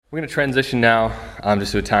We're going to transition now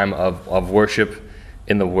just to a time of worship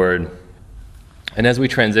in the Word. And as we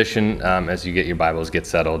transition, as you get your Bibles, get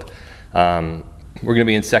settled, we're going to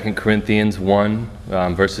be in 2 Corinthians 1,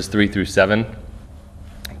 verses 3 through 7.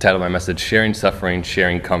 Title of my message, Sharing Suffering,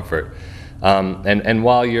 Sharing Comfort. And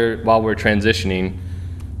while we're transitioning,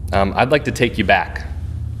 I'd like to take you back,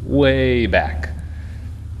 way back,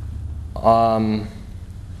 20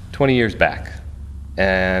 years back.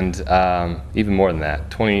 And even more than that,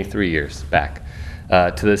 23 years back,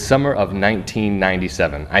 to the summer of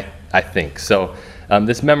 1997, I think. So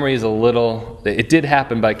this memory is it did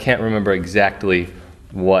happen, but I can't remember exactly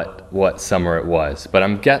what summer it was. But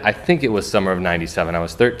I think it was summer of 97. I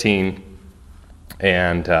was 13,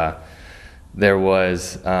 and there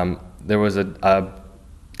was a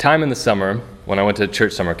time in the summer when I went to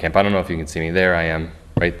church summer camp. I don't know if you can see me. There I am,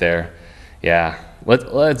 right there. Yeah,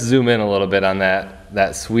 let's zoom in a little bit on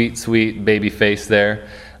that sweet baby face there.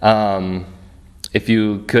 If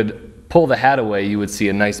you could pull the hat away, you would see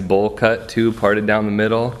a nice bowl cut too, parted down the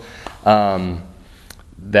middle,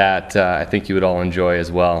 that I think you would all enjoy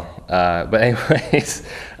as well. But anyways,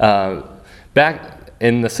 back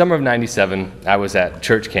in the summer of 97, I was at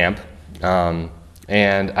church camp,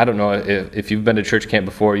 and I don't know if you've been to church camp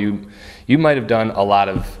before, you might have done a lot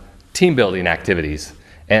of team building activities.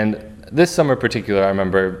 And this summer in particular, I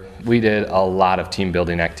remember we did a lot of team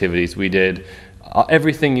building activities. We did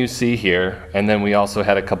everything you see here, and then we also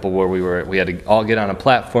had a couple where we had to all get on a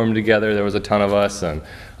platform together. There was a ton of us, and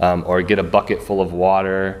or get a bucket full of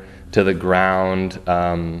water to the ground,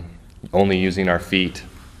 only using our feet,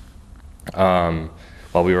 while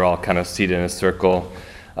we were all kind of seated in a circle.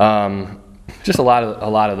 Just a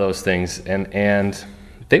lot of those things, and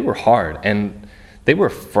they were hard, and they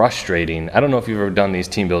were frustrating. I don't know if you've ever done these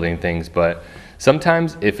team building things, but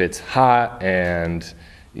sometimes if it's hot and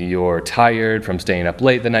you're tired from staying up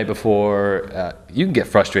late the night before, you can get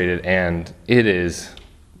frustrated, and it is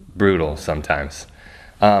brutal sometimes.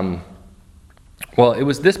 Well, it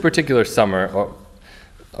was this particular summer, or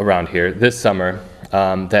around here, this summer,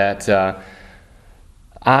 that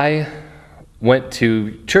I went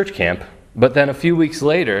to church camp, but then a few weeks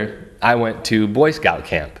later, I went to Boy Scout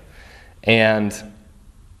camp. And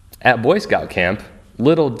at Boy Scout camp,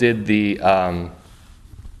 little did the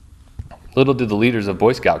leaders of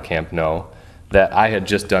Boy Scout camp know that I had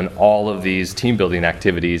just done all of these team building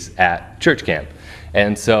activities at church camp.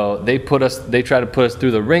 And so they tried to put us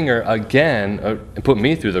through the ringer again, or put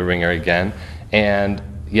me through the ringer again. And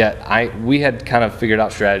yet we had kind of figured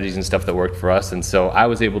out strategies and stuff that worked for us. And so I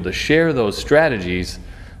was able to share those strategies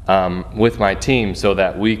with my team so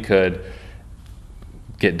that we could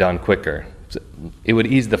get done quicker. It would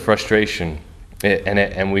ease the frustration,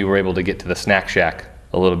 and we were able to get to the snack shack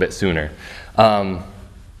a little bit sooner. So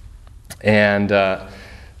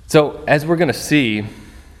as we're going to see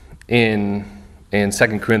in 2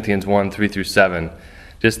 Corinthians 1, 3 through 7,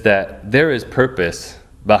 just that there is purpose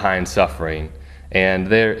behind suffering, and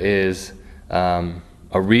there is a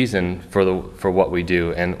reason for what we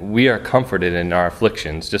do, and we are comforted in our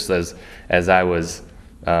afflictions, just as I was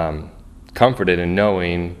comforted in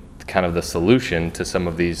knowing kind of the solution to some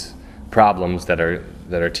of these problems that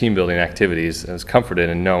are team building activities. I was comforted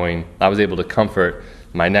in knowing I was able to comfort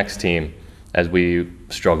my next team as we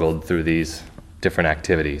struggled through these different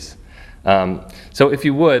activities. So if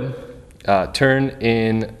you would, turn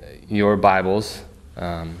in your Bibles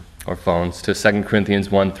or phones to 2 Corinthians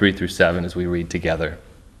 1, 3 through 7 as we read together.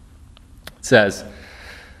 It says,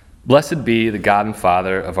 "Blessed be the God and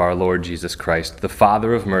Father of our Lord Jesus Christ, the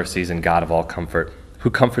Father of mercies and God of all comfort, who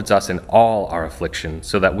comforts us in all our affliction,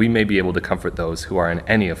 so that we may be able to comfort those who are in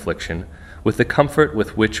any affliction, with the comfort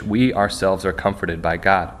with which we ourselves are comforted by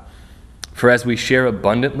God. For as we share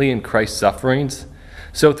abundantly in Christ's sufferings,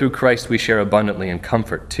 so through Christ we share abundantly in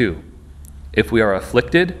comfort too. If we are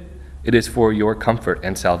afflicted, it is for your comfort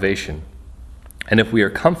and salvation. And if we are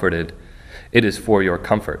comforted, it is for your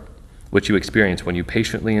comfort, which you experience when you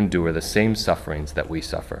patiently endure the same sufferings that we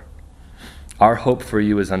suffer. Our hope for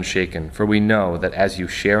you is unshaken, for we know that as you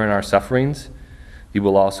share in our sufferings, you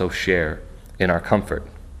will also share in our comfort."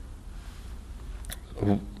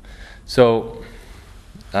 So,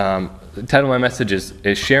 the title of my message is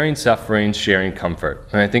Sharing Sufferings, Sharing Comfort.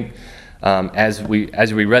 And I think as we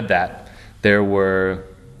read that, there were,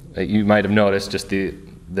 you might have noticed just the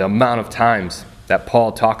amount of times that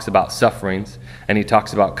Paul talks about sufferings and he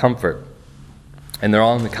talks about comfort. And they're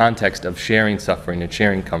all in the context of sharing suffering and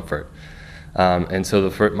sharing comfort. And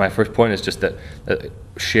so my first point is just that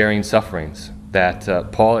sharing sufferings, that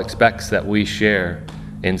Paul expects that we share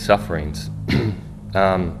in sufferings.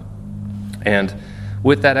 And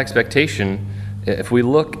with that expectation, if we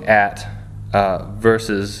look at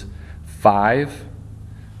verses 5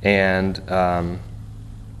 and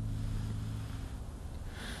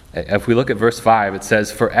if we look at verse 5, it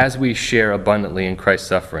says, "For as we share abundantly in Christ's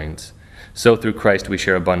sufferings, so through Christ we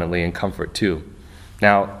share abundantly in comfort too."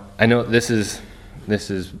 Now, I know this is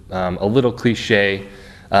a little cliche,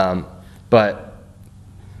 but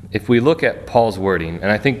if we look at Paul's wording,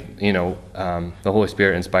 and I think the Holy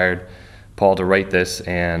Spirit inspired Paul to write this,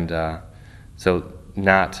 and so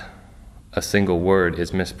not a single word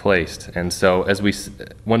is misplaced. And so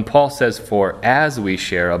when Paul says, "For as we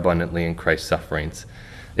share abundantly in Christ's sufferings,"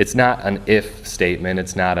 it's not an if statement,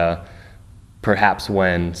 it's not a perhaps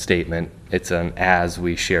when statement, it's an as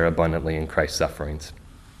we share abundantly in Christ's sufferings.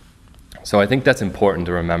 So I think that's important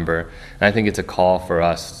to remember, and I think it's a call for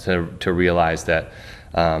us to realize that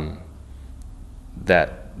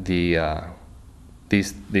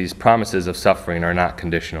these promises of suffering are not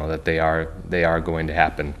conditional, that they are going to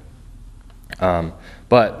happen.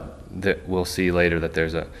 But we'll see later that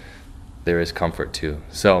there is comfort too.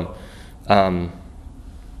 So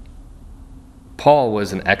Paul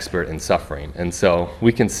was an expert in suffering, and so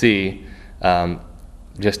we can see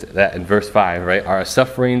just that in verse 5, right? Our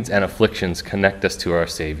sufferings and afflictions connect us to our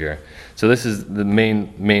Savior. So this is the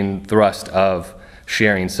main thrust of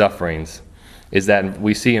sharing sufferings, is that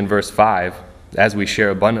we see in verse 5, as we share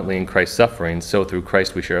abundantly in Christ's sufferings, so through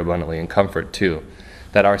Christ we share abundantly in comfort too.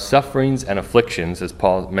 That our sufferings and afflictions, as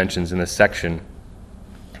Paul mentions in this section,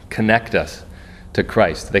 connect us to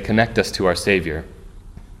Christ. They connect us to our Savior.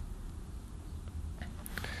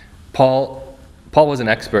 Paul was an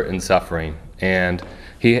expert in suffering, and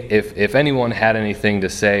if anyone had anything to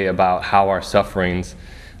say about how our sufferings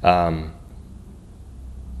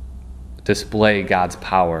display God's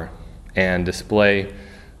power and display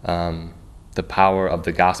the power of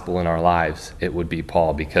the gospel in our lives, it would be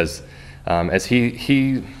Paul, because as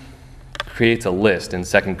he creates a list in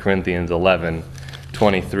 2 Corinthians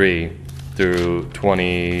 11:23 through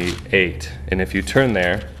 28, and if you turn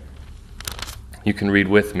there, you can read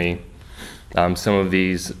with me some of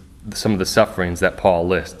the sufferings that Paul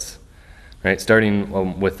lists. Right,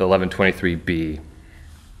 starting with 11:23b,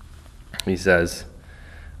 he says,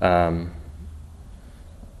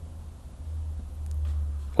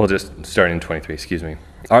 just starting in 23, excuse me.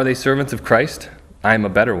 "Are they servants of Christ? I am a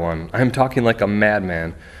better one. I am talking like a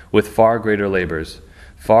madman, with far greater labors,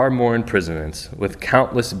 far more imprisonments, with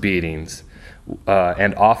countless beatings,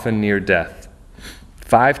 and often near death.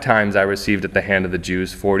 5 times I received at the hand of the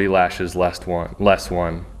Jews 40 lashes less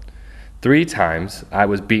one. 3 times I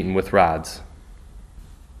was beaten with rods.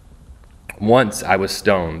 Once I was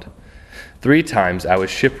stoned. 3 times I was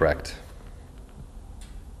shipwrecked.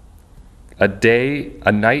 A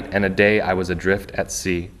night and a day I was adrift at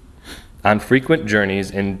sea, on frequent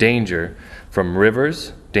journeys, in danger from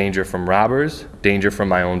rivers, danger from robbers, danger from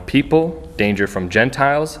my own people, danger from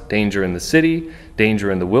Gentiles, danger in the city, danger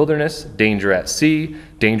in the wilderness, danger at sea,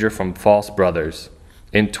 danger from false brothers,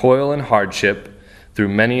 in toil and hardship, through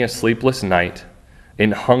many a sleepless night,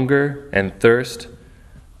 in hunger and thirst,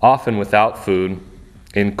 often without food,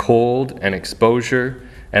 in cold and exposure,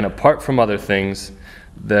 and apart from other things,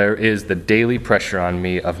 there is the daily pressure on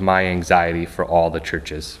me of my anxiety for all the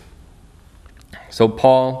churches." So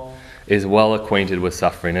Paul is well acquainted with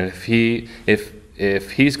suffering, and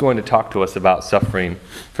if he's going to talk to us about suffering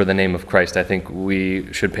for the name of Christ, I think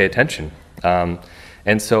we should pay attention.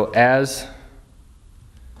 And so as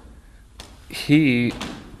he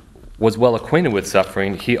was well acquainted with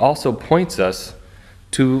suffering, he also points us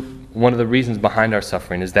to one of the reasons behind our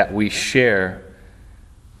suffering, is that we share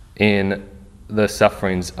in the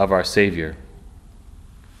sufferings of our Savior.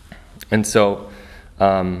 And so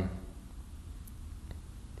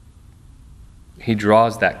he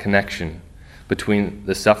draws that connection between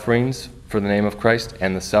the sufferings for the name of Christ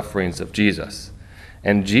and the sufferings of Jesus.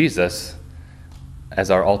 And Jesus, as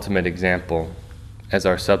our ultimate example, as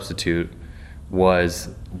our substitute, was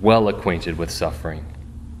well acquainted with suffering.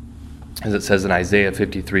 As it says in Isaiah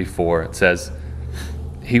 53:4, it says,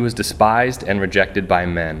 "He was despised and rejected by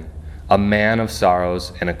men, a man of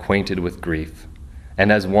sorrows and acquainted with grief.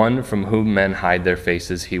 And as one from whom men hide their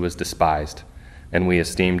faces, he was despised, and we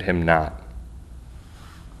esteemed him not."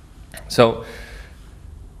 So,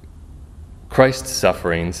 Christ's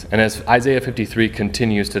sufferings, and as Isaiah 53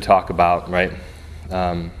 continues to talk about, right,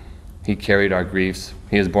 he carried our griefs,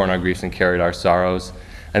 he has borne our griefs and carried our sorrows.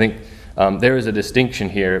 I think there is a distinction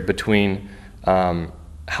here between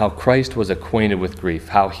how Christ was acquainted with grief,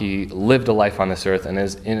 how he lived a life on this earth, and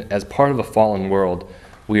as part of a fallen world,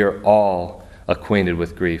 we are all acquainted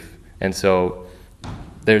with grief. And so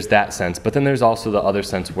there's that sense. But then there's also the other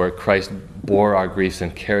sense where Christ bore our griefs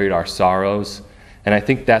and carried our sorrows. And I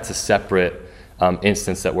think that's a separate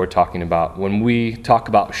instance that we're talking about. When we talk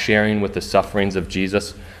about sharing with the sufferings of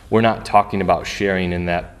Jesus, we're not talking about sharing in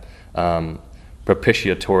that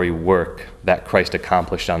propitiatory work that Christ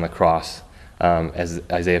accomplished on the cross, as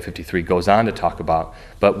Isaiah 53 goes on to talk about.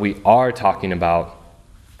 But we are talking about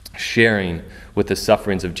sharing with the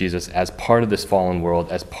sufferings of Jesus as part of this fallen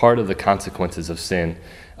world, as part of the consequences of sin.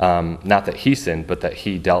 Not that he sinned, but that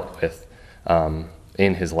he dealt with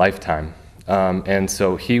in his lifetime. And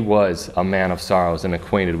so he was a man of sorrows and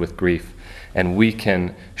acquainted with grief. And we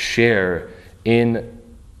can share in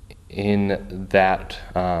that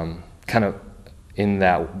in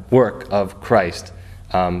that work of Christ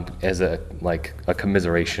as a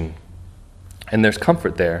commiseration. And there's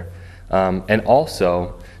comfort there. And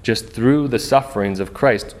also, just through the sufferings of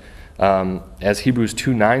Christ, as Hebrews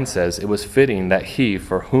 2:9 says, it was fitting that he,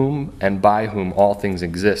 for whom and by whom all things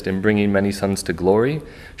exist, in bringing many sons to glory,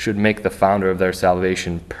 should make the founder of their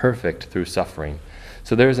salvation perfect through suffering.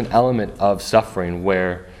 So there is an element of suffering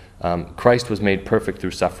where Christ was made perfect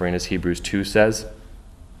through suffering, as Hebrews 2 says,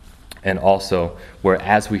 and also where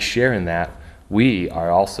as we share in that, we are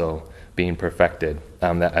also being perfected,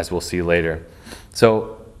 that as we'll see later.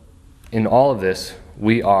 So in all of this,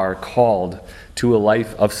 we are called to a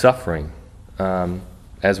life of suffering.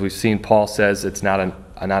 As we've seen, Paul says it's not an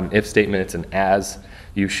if statement, it's an as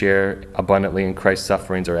you share abundantly in Christ's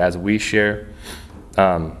sufferings, or as we share.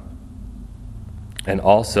 And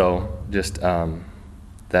also just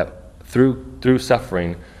that through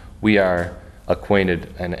suffering, we are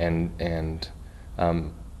acquainted and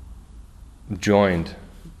joined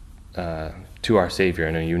to our Savior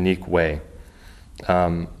in a unique way.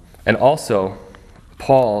 And also,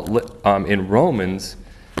 Paul, in Romans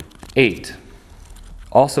 8,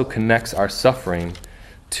 also connects our suffering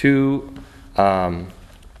to our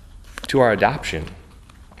adoption.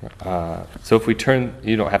 So if we turn,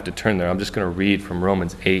 you don't have to turn there, I'm just going to read from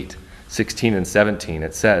Romans 8, 16 and 17.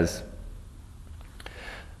 It says,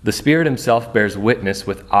 "The Spirit himself bears witness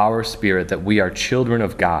with our spirit that we are children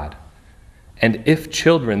of God. And if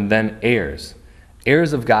children, then heirs,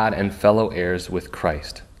 heirs of God and fellow heirs with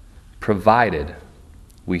Christ, provided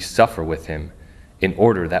we suffer with him, in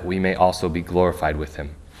order that we may also be glorified with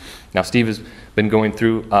him." Now, Steve has been going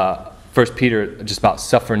through 1 Peter, just about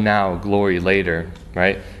suffer now, glory later,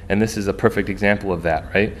 right? And this is a perfect example of that,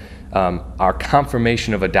 right? Our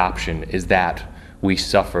confirmation of adoption is that we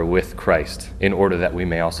suffer with Christ, in order that we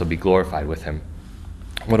may also be glorified with him.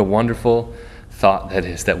 What a wonderful thought that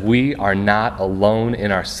is, that we are not alone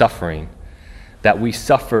in our suffering, that we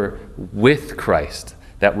suffer with Christ,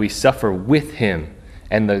 that we suffer with him.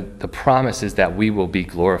 And the promise is that we will be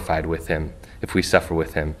glorified with him if we suffer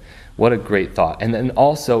with him. What a great thought. And then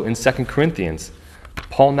also in 2 Corinthians,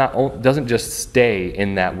 Paul doesn't just stay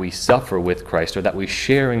in that we suffer with Christ or that we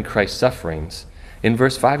share in Christ's sufferings. In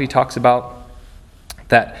verse 5, he talks about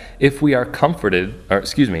that if we are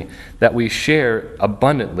that we share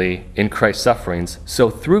abundantly in Christ's sufferings, so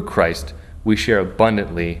through Christ we share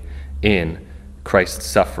abundantly in Christ's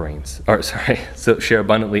sufferings. So share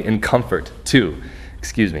abundantly in comfort too.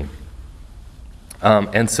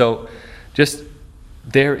 And so just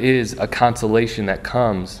there is a consolation that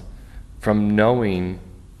comes from knowing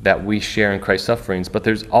that we share in Christ's sufferings, but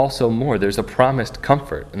there's also more. There's a promised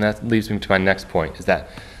comfort, and that leads me to my next point, is that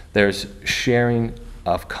there's sharing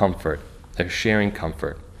of comfort. There's sharing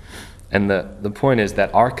comfort. And the point is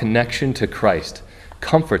that our connection to Christ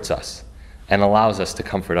comforts us and allows us to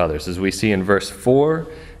comfort others, as we see in verse 4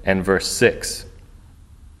 and verse 6.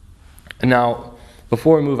 Now,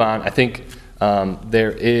 before we move on, I think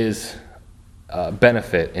there is a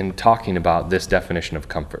benefit in talking about this definition of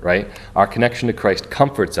comfort, right? Our connection to Christ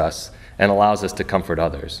comforts us and allows us to comfort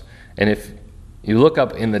others. And if you look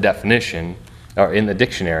up in the definition, or in the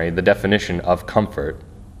dictionary, the definition of comfort,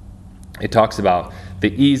 it talks about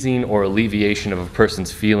the easing or alleviation of a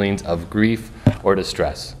person's feelings of grief or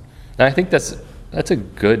distress. And I think that's a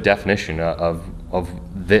good definition of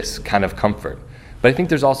this kind of comfort. But I think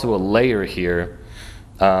there's also a layer here,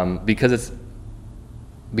 because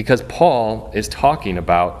Paul is talking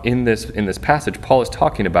about in this passage. Paul is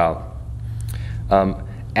talking about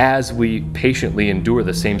as we patiently endure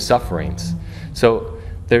the same sufferings. So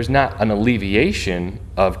there's not an alleviation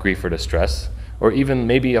of grief or distress, or even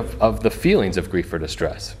maybe of the feelings of grief or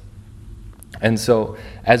distress. And so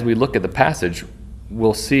as we look at the passage,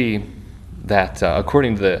 we'll see that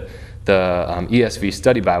according to the ESV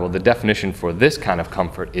Study Bible, the definition for this kind of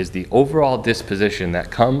comfort is the overall disposition that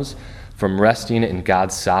comes from resting in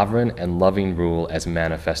God's sovereign and loving rule as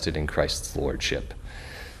manifested in Christ's lordship.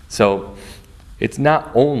 So it's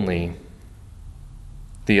not only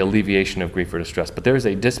the alleviation of grief or distress, but there is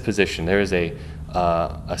a disposition, there is a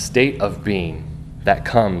state of being that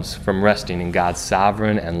comes from resting in God's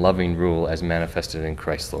sovereign and loving rule as manifested in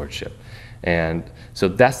Christ's lordship. And so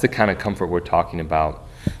that's the kind of comfort we're talking about.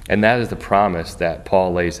 And that is the promise that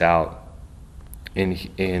Paul lays out in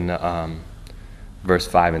verse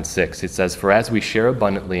 5 and 6. It says, "For as we share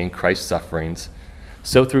abundantly in Christ's sufferings,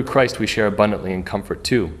 so through Christ we share abundantly in comfort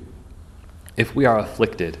too. If we are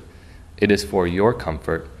afflicted, it is for your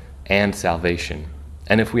comfort and salvation.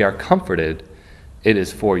 And if we are comforted, it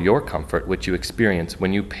is for your comfort which you experience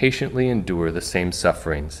when you patiently endure the same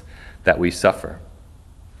sufferings that we suffer."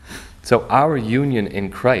 So our union in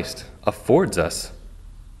Christ affords us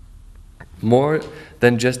more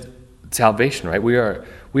than just salvation, right? We are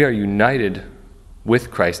united with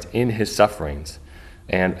Christ in his sufferings,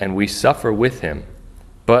 and we suffer with him,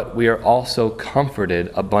 but we are also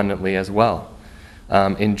comforted abundantly as well.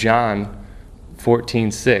 In John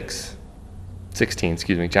 14:16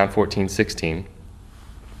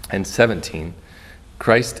 and 17,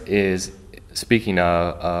 Christ is speaking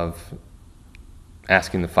of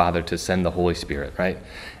asking the Father to send the Holy Spirit, right?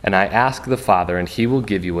 "And I ask the Father, and he will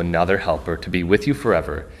give you another helper to be with you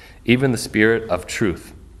forever, even the Spirit of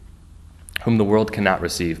truth, whom the world cannot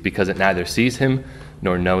receive, because it neither sees him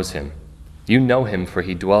nor knows him. You know him, for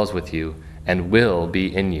he dwells with you and will be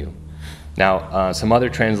in you." Now, some other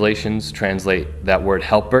translations translate that word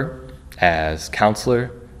helper as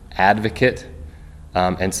counselor, advocate,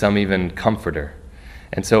 and some even comforter.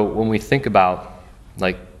 And so when we think about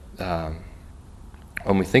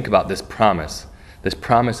this promise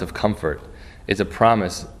of comfort, is a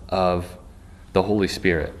promise of the Holy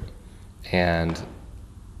Spirit. And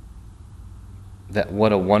that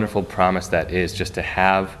what a wonderful promise that is, just to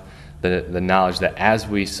have the knowledge that as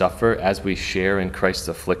we suffer, as we share in Christ's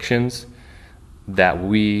afflictions, that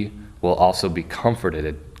we will also be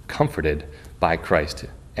comforted by Christ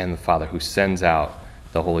and the Father, who sends out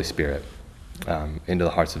the Holy Spirit into the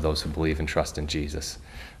hearts of those who believe and trust in Jesus.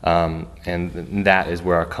 And that is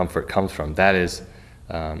where our comfort comes from. That is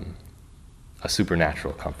a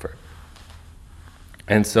supernatural comfort.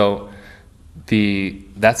 And so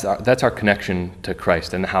that's our connection to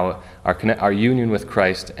Christ, and how our union with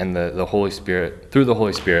Christ and the Holy Spirit, through the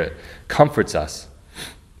Holy Spirit, comforts us.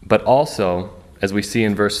 But also, as we see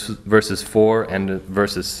in verses 4 and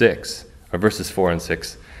verses 6, or verses 4 and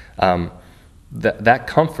 6, that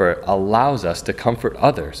comfort allows us to comfort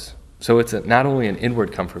others. So it's not only an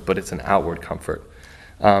inward comfort, but it's an outward comfort.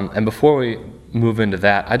 And before we move into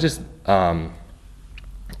that, I just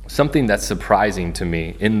something that's surprising to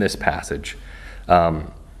me in this passage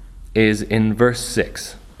is in verse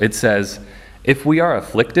 6. It says, "If we are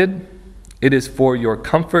afflicted, it is for your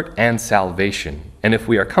comfort and salvation. And if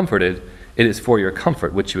we are comforted, it is for your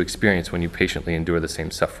comfort which you experience when you patiently endure the same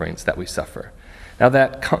sufferings that we suffer." Now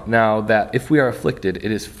that if we are afflicted,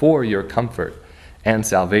 it is for your comfort and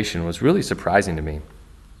salvation was really surprising to me.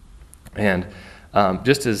 And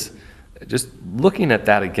just looking at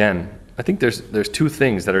that again, I think there's two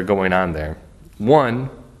things that are going on there. One,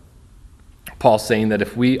 Paul's saying that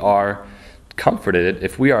if we are comforted,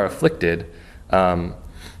 if we are afflicted,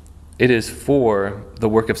 it is for the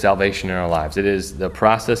work of salvation in our lives. It is the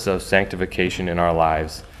process of sanctification in our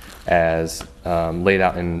lives, as laid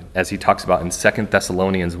out as he talks about in 2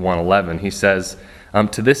 Thessalonians 1:11. He says,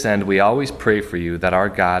 "To this end we always pray for you, that our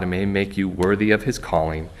God may make you worthy of his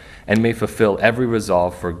calling, and may fulfill every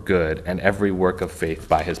resolve for good and every work of faith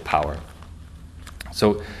by his power."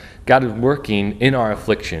 So God is working in our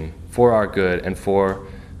affliction for our good and for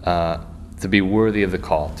to be worthy of the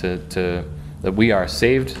call, that we are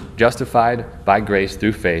saved, justified by grace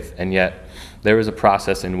through faith, and yet there is a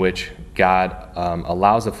process in which God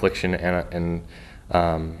allows affliction and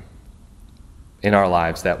in our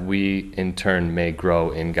lives, that we in turn may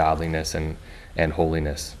grow in godliness and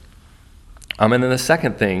holiness. And then the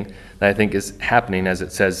second thing that I think is happening, as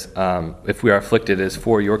it says, if we are afflicted, is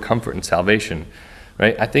for your comfort and salvation.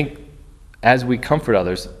 Right? I think as we comfort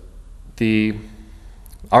others,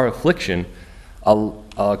 our affliction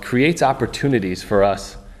creates opportunities for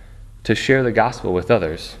us to share the gospel with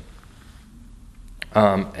others.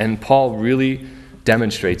 And Paul really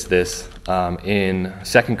demonstrates this in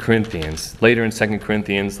 2 Corinthians. Later in 2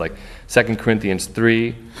 Corinthians, like 2 Corinthians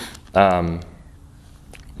 3,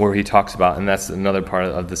 where he talks about, and that's another part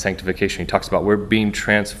of the sanctification, he talks about we're being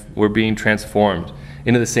transformed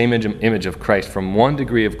into the same image of Christ from one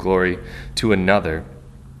degree of glory to another.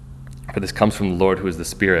 For this comes from the Lord, who is the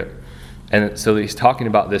Spirit. And so he's talking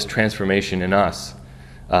about this transformation in us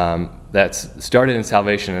that's started in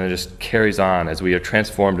salvation and it just carries on as we are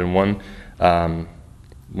transformed in one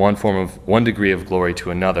degree of glory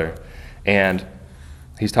to another. And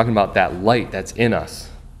he's talking about that light that's in us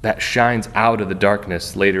that shines out of the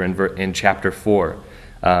darkness later in chapter 4,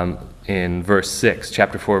 in verse 6,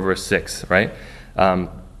 chapter 4, verse 6, right?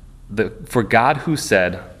 For God who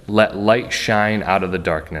said, "Let light shine out of the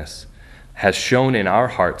darkness," has shone in our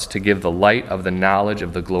hearts to give the light of the knowledge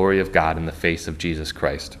of the glory of God in the face of Jesus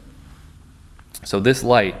Christ. So this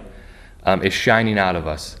light is shining out of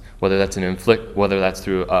us, whether that's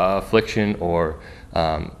through affliction or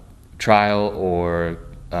trial or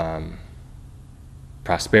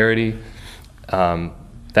prosperity.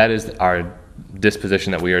 That is our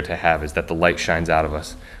disposition that we are to have, is that the light shines out of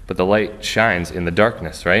us. But the light shines in the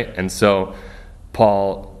darkness, right? And so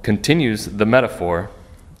Paul continues the metaphor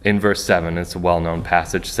in verse 7. It's a well-known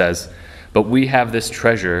passage. Says, "But we have this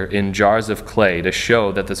treasure in jars of clay to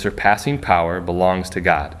show that the surpassing power belongs to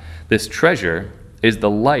God." This treasure is the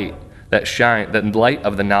light the light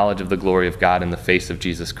of the knowledge of the glory of God in the face of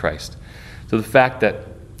Jesus Christ. So the fact that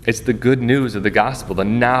it's the good news of the gospel, the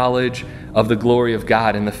knowledge of the glory of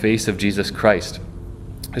God in the face of Jesus Christ.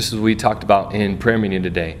 This is what we talked about in prayer meeting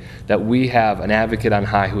today, that we have an advocate on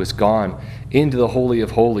high who has gone into the Holy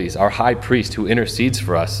of Holies, our high priest who intercedes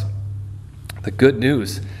for us. The good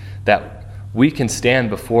news that we can stand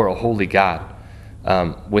before a holy God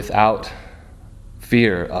without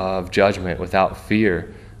fear of judgment, without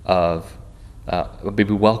fear of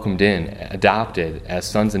being welcomed in, adopted as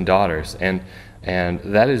sons and daughters. And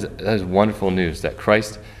that is wonderful news, that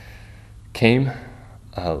Christ came,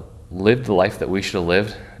 lived the life that we should have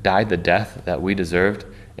lived, died the death that we deserved,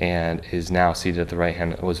 and is now seated at the right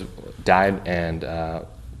hand, died and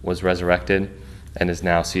was resurrected, and is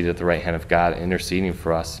now seated at the right hand of God, interceding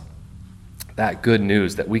for us. That good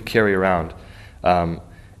news that we carry around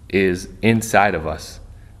is inside of us,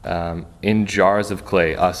 in jars of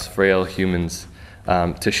clay, us frail humans,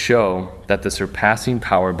 to show that the surpassing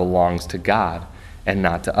power belongs to God and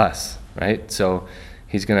not to us, right? So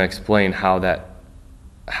he's going to explain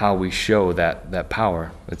how we show that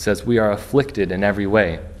power. It says, "We are afflicted in every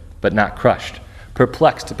way, but not crushed,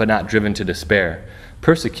 perplexed, but not driven to despair,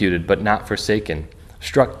 persecuted, but not forsaken,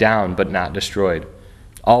 struck down, but not destroyed,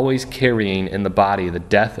 always carrying in the body the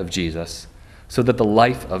death of Jesus, so that the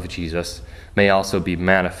life of Jesus may also be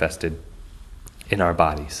manifested in our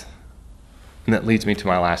bodies." And that leads me to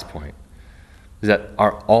my last point, is that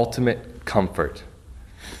our ultimate comfort.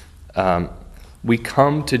 We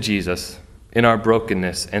come to Jesus in our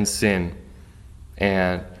brokenness and sin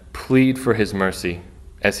and plead for his mercy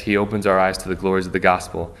as he opens our eyes to the glories of the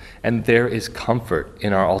gospel. And there is comfort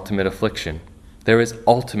in our ultimate affliction. There is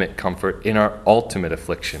ultimate comfort in our ultimate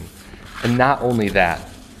affliction. And not only that,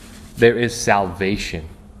 there is salvation.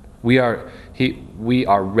 We are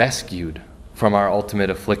rescued from our ultimate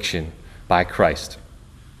affliction by Christ.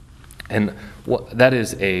 And that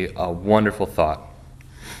is a wonderful thought.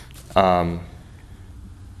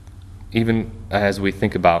 Even as we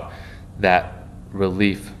think about that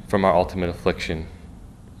relief from our ultimate affliction,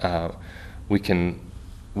 we can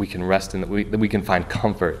rest in that. We can find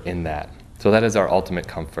comfort in that. So that is our ultimate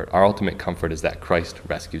comfort. Our ultimate comfort is that Christ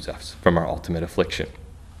rescues us from our ultimate affliction.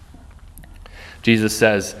 Jesus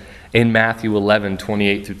says in Matthew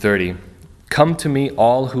 11:28 through 30, "Come to me,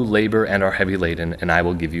 all who labor and are heavy laden, and I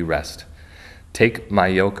will give you rest. Take my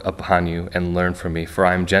yoke upon you and learn from me, for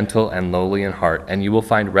I am gentle and lowly in heart, and you will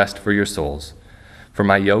find rest for your souls. For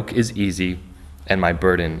my yoke is easy and my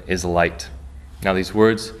burden is light." Now these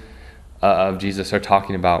words of Jesus are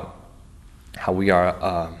talking about how we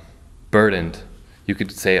are burdened, you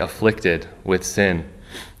could say afflicted with sin.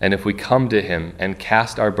 And if we come to him and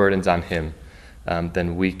cast our burdens on him,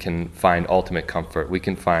 then we can find ultimate comfort. We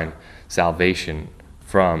can find salvation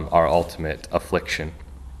from our ultimate affliction.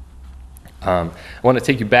 I want to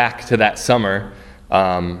take you back to that summer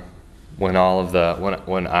when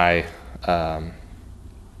I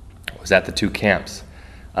was at the two camps.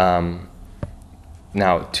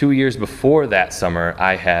 Now, 2 years before that summer,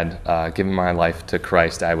 I had given my life to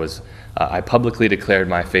Christ. I publicly declared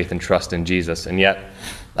my faith and trust in Jesus, and yet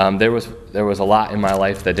there was a lot in my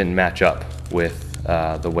life that didn't match up with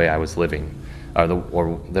the way I was living,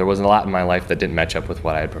 or there was a lot in my life that didn't match up with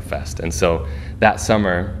what I had professed. And so that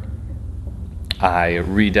summer, I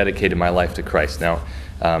rededicated my life to Christ. Now,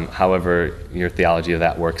 however your theology of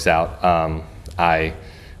that works out,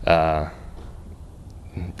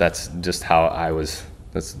 that's just how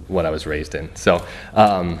that's what I was raised in. So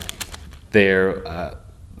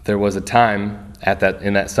there was a time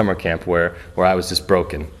in that summer camp where I was just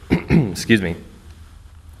broken. Excuse me.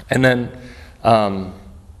 And then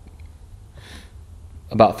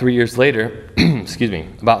about 3 years later,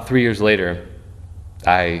 about 3 years later,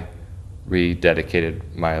 I rededicated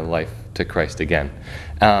my life to Christ again.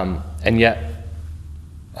 And yet,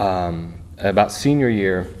 about senior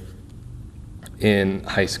year in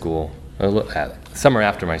high school, summer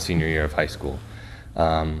after my senior year of high school,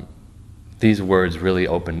 these words really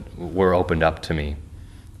were opened up to me.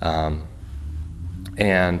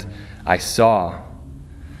 And I saw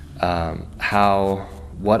how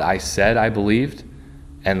what I said I believed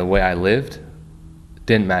and the way I lived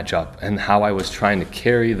didn't match up, and how I was trying to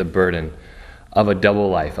carry the burden of a double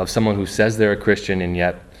life, of someone who says they're a Christian and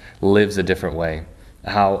yet lives a different way.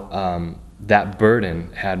 How that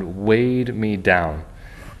burden had weighed me down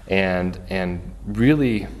and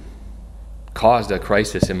really caused a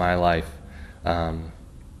crisis in my life,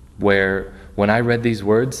 where when I read these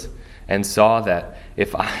words and saw that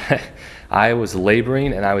if I was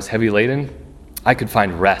laboring and I was heavy laden, I could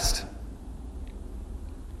find rest.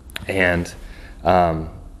 And I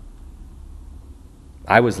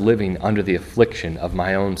was living under the affliction of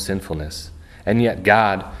my own sinfulness. And yet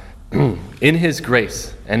God, in His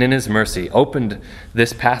grace and in His mercy, opened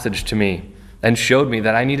this passage to me and showed me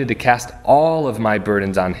that I needed to cast all of my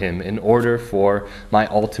burdens on Him in order for my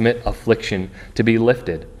ultimate affliction to be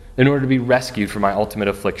lifted, in order to be rescued from my ultimate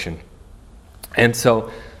affliction. And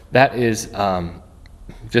so that is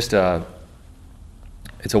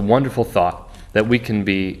it's a wonderful thought that we can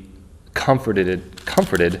be comforted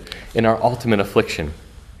in our ultimate affliction.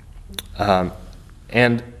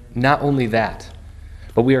 And not only that,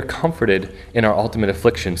 but we are comforted in our ultimate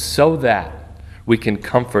affliction so that we can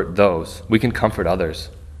comfort others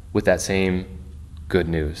with that same good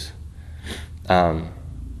news. As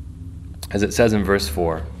it says in verse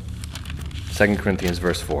 4, 2 Corinthians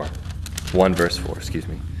verse 4, 1 verse 4, it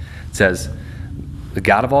says, "The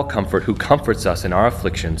God of all comfort, who comforts us in our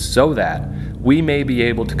affliction, so that we may be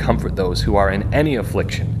able to comfort those who are in any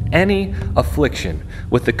affliction,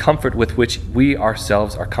 with the comfort with which we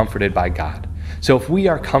ourselves are comforted by God." So if we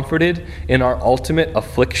are comforted in our ultimate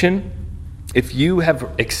affliction, if you have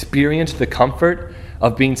experienced the comfort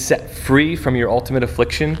of being set free from your ultimate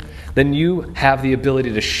affliction, then you have the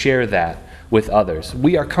ability to share that with others.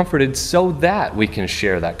 We are comforted so that we can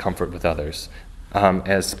share that comfort with others,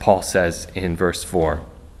 as Paul says in verse 4.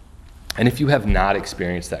 And if you have not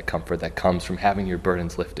experienced that comfort that comes from having your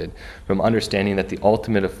burdens lifted, from understanding that the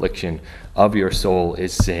ultimate affliction of your soul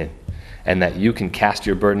is sin, and that you can cast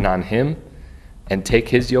your burden on Him and take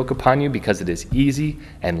His yoke upon you because it is easy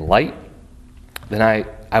and light, then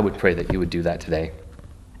I would pray that you would do that today.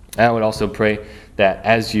 And I would also pray that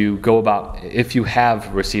as you go about, if you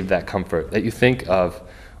have received that comfort, that you think of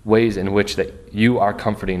ways in which that you are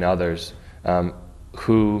comforting others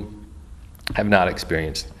who have not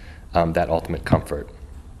experienced that ultimate comfort.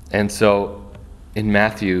 And so in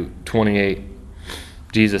Matthew 28,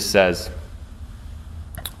 Jesus says,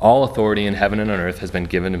 "All authority in heaven and on earth has been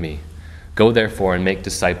given to me. Go therefore and make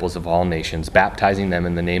disciples of all nations, baptizing them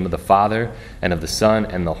in the name of the Father and of the Son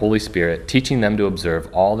and the Holy Spirit, teaching them to observe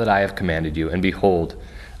all that I have commanded you. And behold,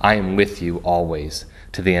 I am with you always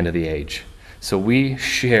to the end of the age." So we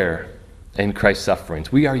share in Christ's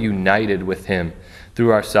sufferings. We are united with Him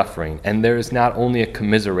through our suffering. And there is not only a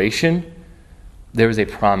commiseration, there is a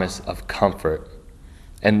promise of comfort.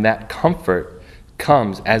 And that comfort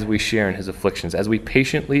comes as we share in His afflictions, as we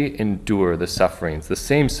patiently endure the sufferings, the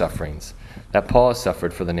same sufferings that Paul has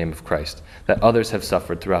suffered for the name of Christ, that others have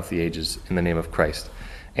suffered throughout the ages in the name of Christ.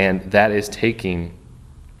 And that is taking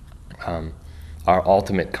our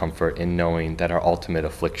ultimate comfort in knowing that our ultimate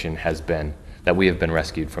affliction has been, that we have been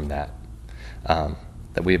rescued from that.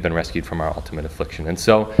 That we have been rescued from our ultimate affliction. And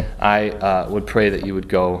so I would pray that you would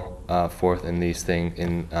go forth in these things,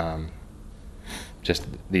 in just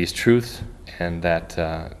these truths, and that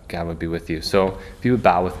God would be with you. So if you would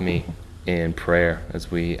bow with me in prayer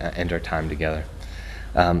as we end our time together.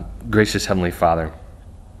 Gracious Heavenly Father,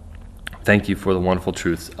 thank you for the wonderful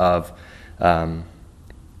truths of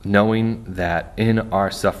knowing that in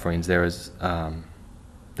our sufferings there is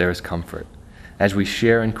comfort. As we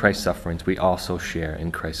share in Christ's sufferings, we also share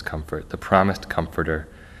in Christ's comfort, the promised comforter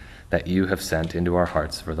that you have sent into our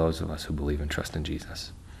hearts for those of us who believe and trust in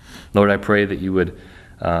Jesus. Lord, I pray that you would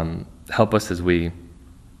help us as we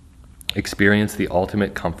experience the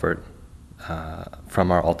ultimate comfort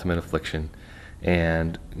from our ultimate affliction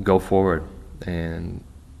and go forward and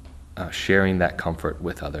sharing that comfort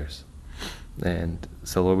with others. And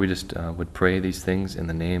so, Lord, we just would pray these things in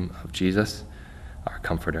the name of Jesus, our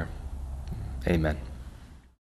comforter. Amen.